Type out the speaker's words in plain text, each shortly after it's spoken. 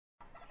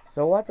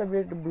So what's up,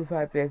 beautiful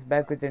five players,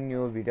 back with a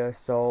new video.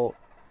 So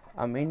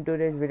in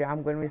today's video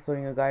I'm going to be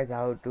showing you guys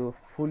how to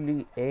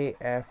fully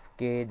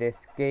AFK this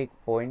cake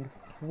point.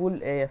 Full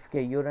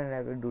AFK, you don't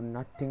have to do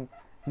nothing,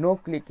 no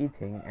clicky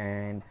thing.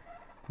 And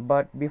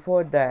but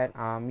before that,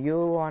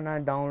 you wanna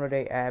download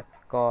a app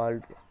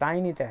called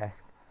Tiny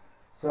Task.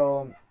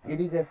 So it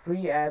is a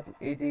free app.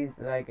 It is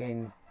like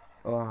an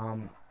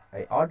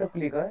a auto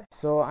clicker.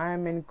 So I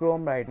am in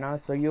Chrome right now,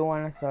 so you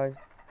wanna search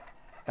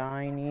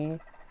Tiny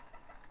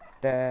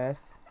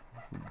Task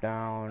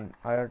down,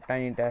 or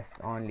Tiny Task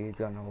only is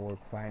gonna work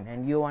fine.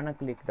 And you wanna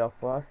click the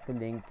first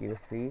link you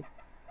see,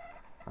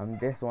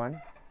 this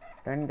one,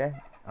 Tiny Task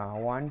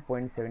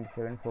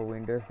 1.77 for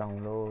Windows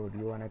download.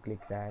 You wanna click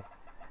that,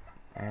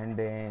 and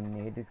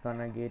then it is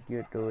gonna get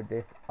you to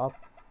this up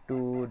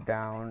to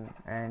down,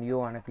 and you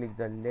wanna click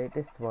the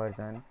latest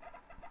version.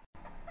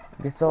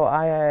 Okay, so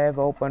I have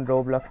opened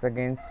Roblox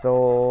again,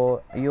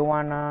 so you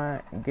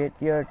wanna get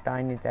your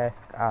Tiny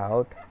Task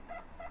out.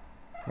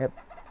 Yep,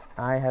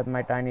 I have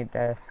my Tiny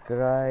Task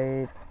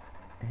right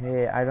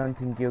here. I don't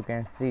think you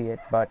can see it,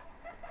 but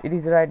it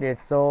is right there.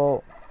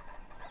 So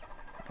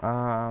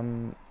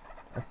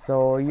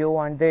so you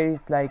want, there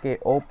is like a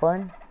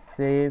open,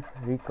 save,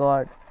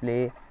 record,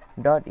 play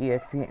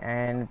 .exe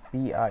and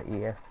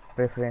pref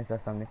preference or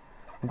something.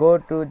 Go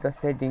to the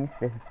settings,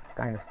 this is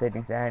kind of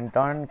settings, and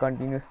turn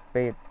continuous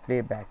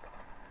playback,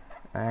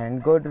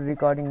 and go to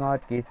recording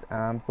hotkeys,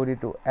 put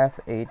it to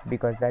F8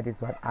 because that is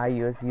what I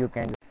use. You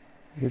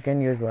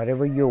can use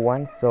whatever you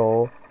want.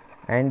 So,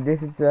 and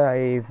this is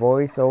a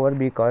voiceover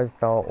because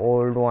the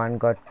old one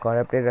got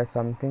corrupted or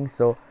something.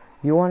 So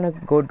you want to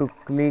go to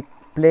click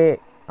play,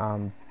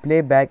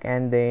 playback,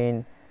 and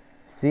then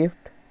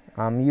shift,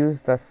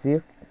 use the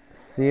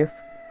shift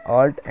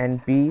alt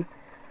and P,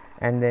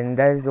 and then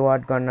that is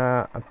what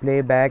gonna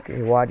play back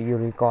what you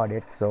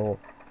recorded. So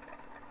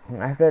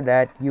after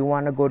that you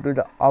want to go to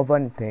the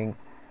oven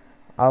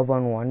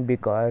one,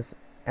 because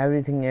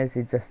everything else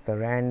is just a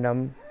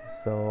random.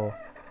 So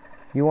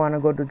you want to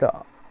go to the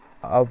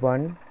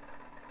oven,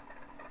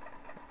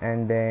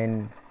 and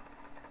then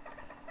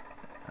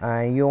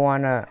you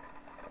want to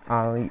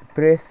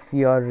press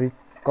your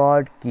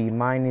record key.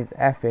 Mine is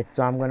F8,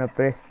 so I'm gonna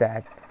press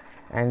that,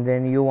 and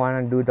then you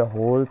want to do the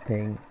whole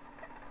thing,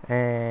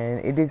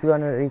 and it is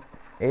gonna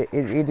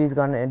it is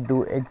gonna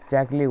do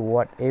exactly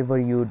whatever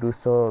you do.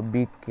 So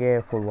be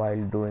careful while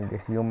doing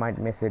this, you might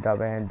mess it up,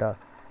 and the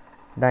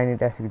Tiny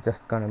Task is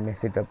just gonna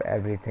mess it up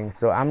everything.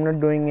 So I'm not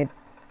doing it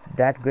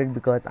that great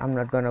because I'm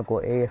not gonna go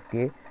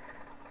AFK.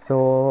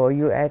 So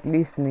you at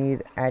least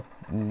need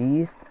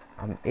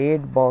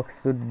 8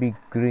 box should be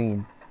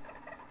green,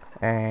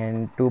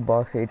 and 2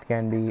 box it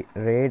can be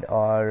red,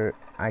 or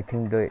I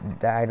think the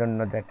I don't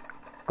know that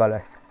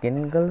color,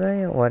 skin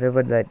color,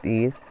 whatever that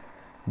is.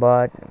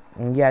 But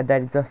yeah,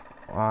 that is just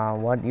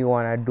what you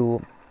wanna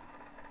do.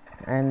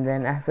 And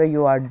then after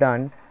you are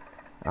done,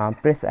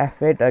 press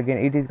F8 again.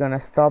 It is gonna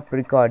stop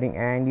recording,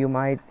 and you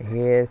might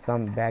hear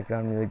some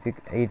background music.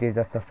 It is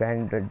just a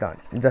fan.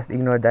 Just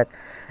ignore that.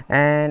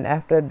 And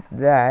after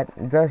that,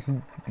 just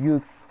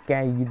you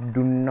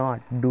do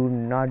not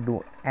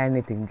do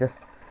anything. Just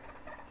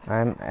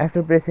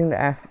after pressing the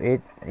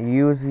F8,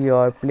 use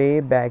your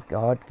playback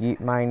hotkey.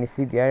 Mine is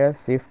ctrl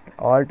shift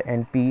alt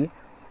and P.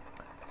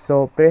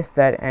 So press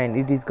that, and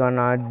it is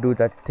gonna do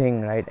the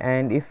thing, right?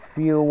 And if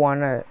you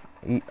wanna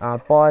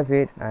pause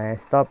it and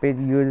stop it,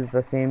 use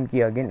the same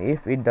key again.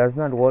 If it does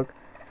not work,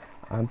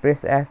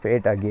 press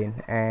F8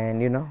 again,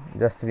 and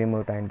just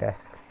remove Tiny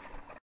Task.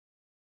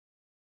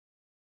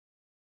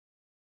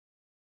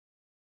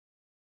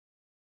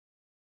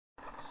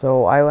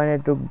 So I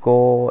wanted to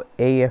go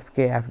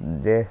AFK after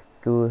this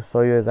to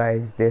show you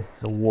guys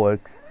this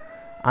works.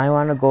 I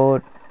want to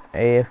go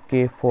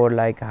AFK for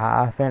like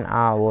half an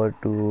hour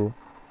to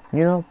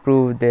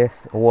prove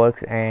this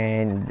works.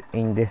 And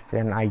in this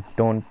channel I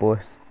don't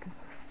post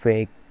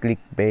fake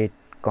clickbait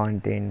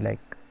content like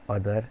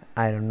other,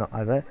 I don't know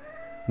other,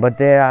 but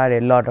there are a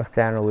lot of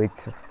channels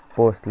which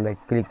post like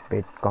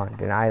clickbait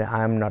content.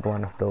 I'm not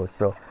one of those.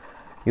 So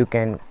you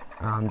can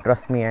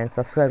trust me and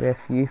subscribe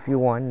if you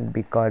want,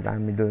 because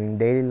I'm doing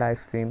daily live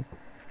stream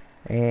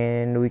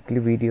and weekly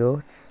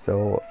videos.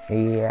 So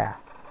yeah,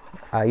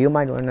 you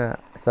might wanna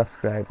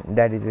subscribe.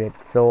 That is it.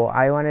 So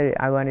I wanted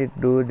to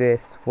do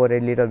this for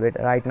a little bit.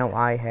 Right now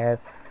I have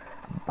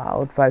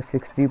about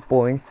 560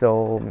 points,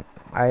 so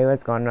I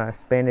was gonna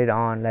spend it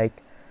on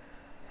like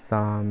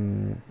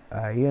some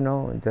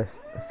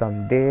just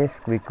some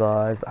disc,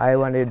 because I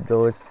wanted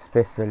those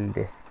special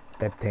disc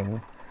type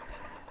thing.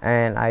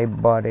 And I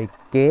bought a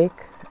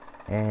cake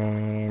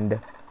and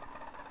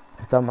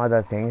some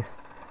other things.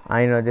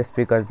 I know this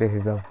because this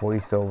is a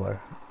voiceover.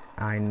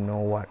 I know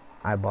what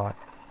I bought.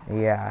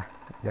 Yeah,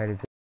 that is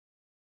it.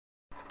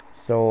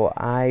 So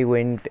I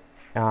went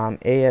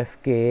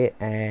AFK,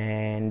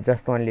 and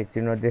just want to let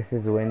you know, this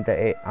is when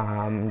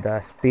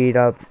the speed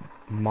up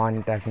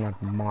montage,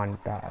 not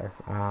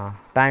montage,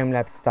 time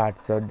lapse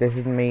starts. So this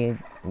is me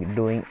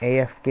doing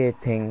AFK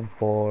thing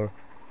for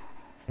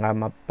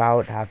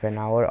about half an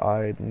hour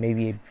or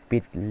maybe a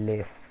bit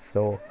less.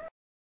 So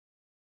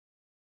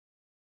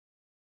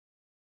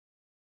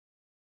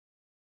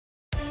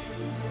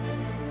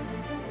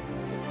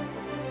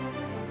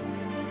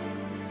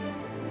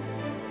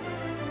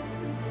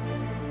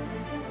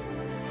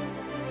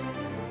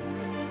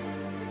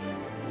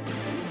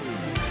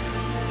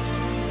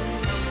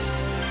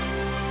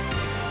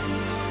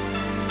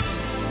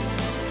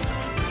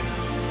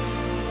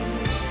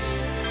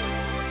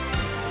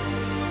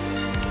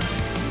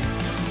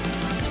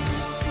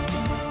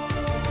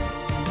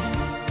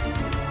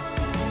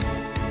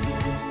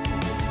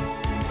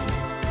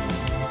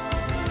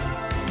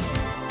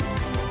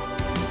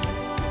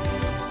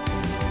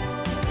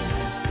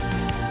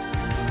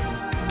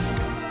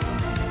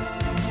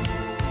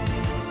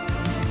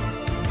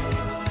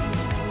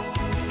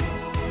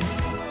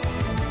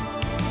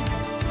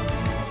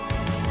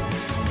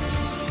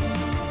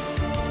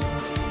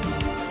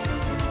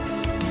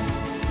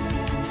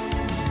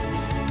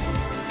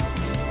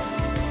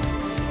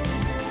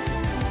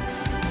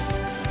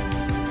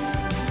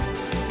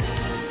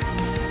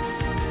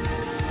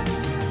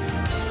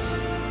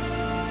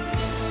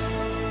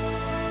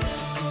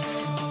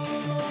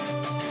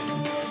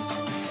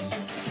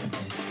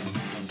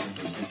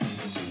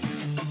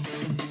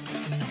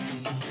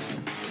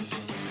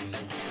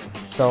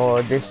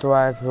this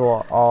was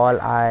all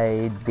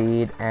I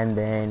did, and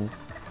then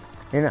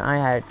I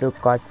had to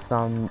cut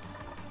some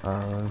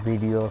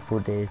video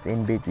footage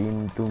in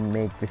between to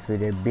make this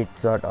video a bit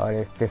short, or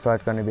else this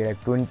was gonna be like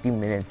 20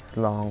 minutes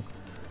long.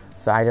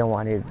 So I don't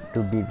want it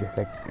to be just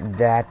like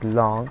that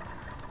long.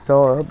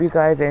 So I hope you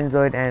guys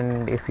enjoyed,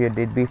 and if you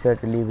did, be sure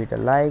to leave it a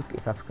like,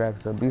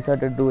 subscribe. So be sure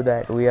to do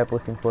that. We are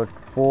pushing for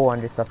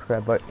 400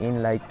 subscribers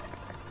in like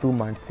 2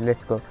 months.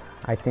 Let's go.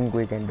 I think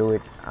we can do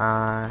it.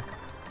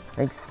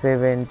 Like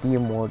 70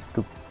 more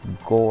to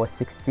go,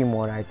 60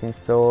 more I think.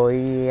 So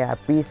yeah,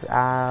 peace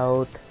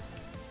out.